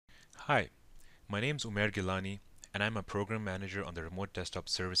Hi, my name is Umair Gilani, and I'm a program manager on the Remote Desktop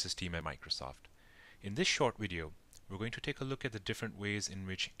Services team at Microsoft. In this short video, we're going to take a look at the different ways in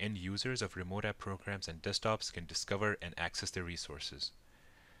which end users of remote app programs and desktops can discover and access their resources.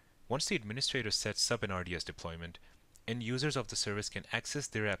 Once the administrator sets up an RDS deployment, end users of the service can access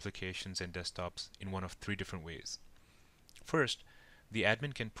their applications and desktops in one of three different ways. First, the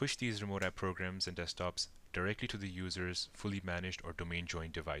admin can push these remote app programs and desktops directly to the user's fully managed or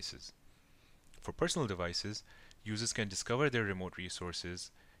domain-joined devices. For personal devices, users can discover their remote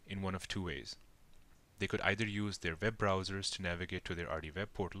resources in one of two ways. They could either use their web browsers to navigate to their RD web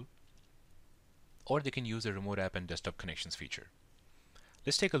portal, or they can use the Remote App and Desktop Connections feature.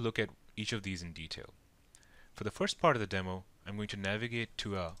 Let's take a look at each of these in detail. For the first part of the demo, I'm going to navigate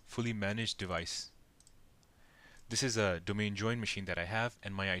to a fully managed device. This is a domain-joined machine that I have,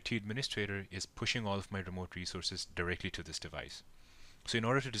 and my IT administrator is pushing all of my remote resources directly to this device. So in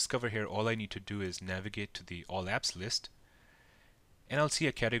order to discover here, all I need to do is navigate to the All Apps list, and I'll see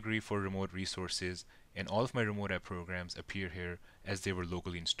a category for remote resources, and all of my remote app programs appear here as they were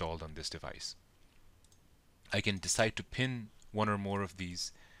locally installed on this device. I can decide to pin one or more of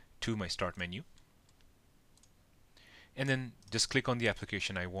these to my Start menu, and then just click on the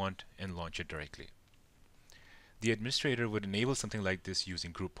application I want and launch it directly. The administrator would enable something like this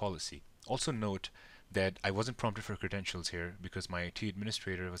using group policy. Also note that I wasn't prompted for credentials here because my IT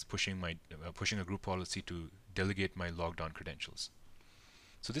administrator was pushing a group policy to delegate my logged on credentials.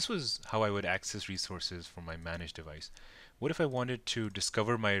 So this was how I would access resources from my managed device. What if I wanted to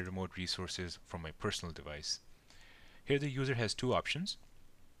discover my remote resources from my personal device? Here the user has two options.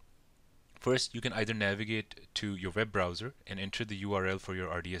 First, you can either navigate to your web browser and enter the URL for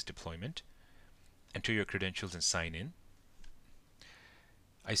your RDS deployment, enter your credentials and sign in.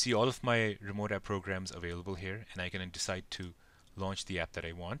 I see all of my remote app programs available here, and I can decide to launch the app that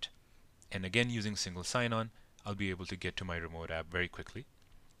I want. And again, using single sign-on, I'll be able to get to my remote app very quickly.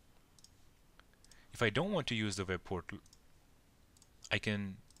 If I don't want to use the web portal, I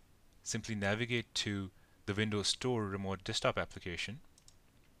can simply navigate to the Windows Store remote desktop application,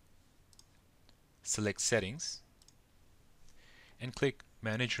 select Settings, and click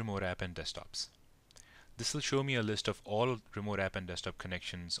Manage Remote App and Desktops. This will show me a list of all remote app and desktop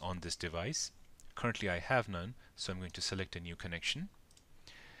connections on this device. Currently I have none, so I'm going to select a new connection.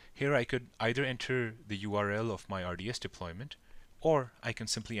 Here I could either enter the URL of my RDS deployment, or I can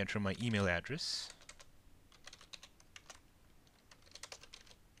simply enter my email address.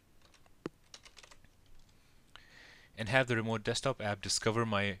 And have the remote desktop app discover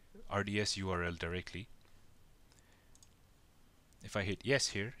my RDS URL directly. If I hit yes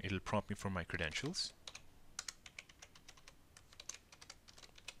here, it'll prompt me for my credentials.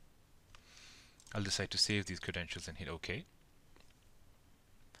 I'll decide to save these credentials and hit OK.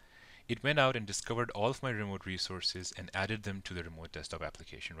 It went out and discovered all of my remote resources and added them to the remote desktop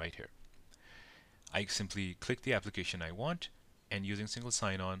application right here. I simply click the application I want, and using single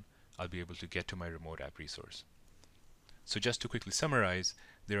sign-on, I'll be able to get to my remote app resource. So just to quickly summarize,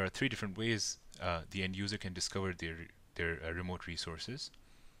 there are three different ways the end user can discover their remote resources.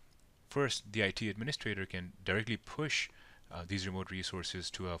 First, the IT administrator can directly push these remote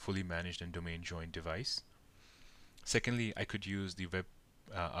resources to a fully managed and domain-joined device. Secondly, I could use the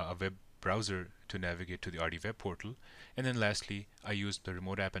a web browser to navigate to the RD web portal. And then lastly, I used the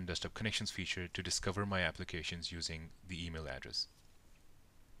Remote App and Desktop Connections feature to discover my applications using the email address.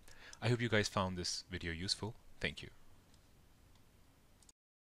 I hope you guys found this video useful. Thank you.